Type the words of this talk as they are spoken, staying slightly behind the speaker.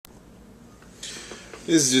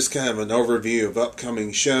This is just kind of an overview of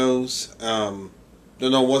upcoming shows. I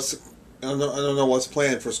don't know what's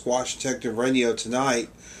planned for Squatch Detective Radio tonight,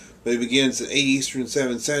 but it begins at 8 Eastern,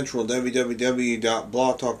 7 Central.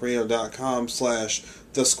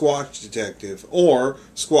 www.blogtalkradio.com/The Squatch Detective or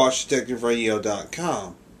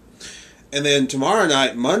SquatchDetectiveRadio.com. And then tomorrow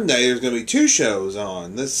night, Monday, there's going to be two shows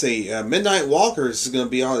on. Let's see. Midnight Walkers is going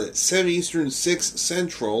to be on at 7 Eastern, 6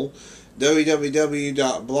 Central.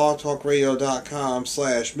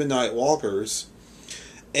 www.blogtalkradio.com/MidnightWalkers.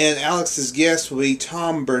 And Alex's guest will be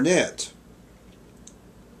Tom Burnett.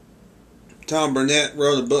 Tom Burnett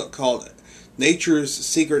wrote a book called Nature's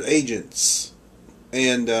Secret Agents.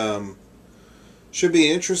 And should be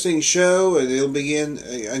an interesting show. And it'll begin,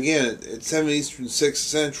 again, at 7 Eastern, 6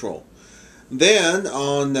 Central. Then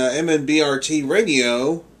on MNBRT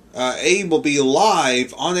Radio, Abe will be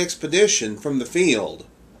live on expedition from the field.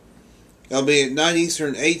 It'll be at 9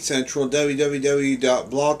 Eastern, 8 Central,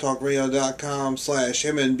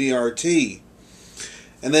 www.blogtalkradio.com/MNBRT.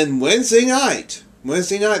 And then Wednesday night, there's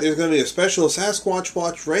going to be a special Sasquatch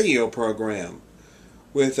Watch radio program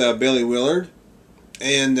with Billy Willard.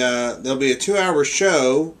 And there'll be a 2-hour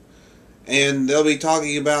show. And they'll be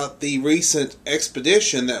talking about the recent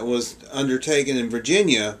expedition that was undertaken in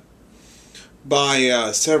Virginia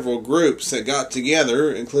by several groups that got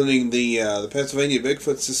together, including the Pennsylvania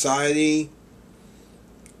Bigfoot Society,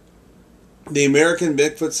 the American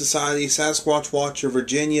Bigfoot Society, Sasquatch Watch of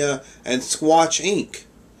Virginia, and Squatch Inc.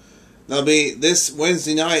 That'll be this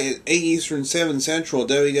Wednesday night at 8 Eastern, 7 Central,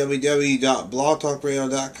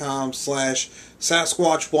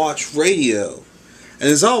 www.blogtalkradio.com/SasquatchWatchRadio. And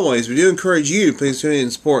as always, we do encourage you to please tune in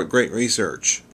and support great research.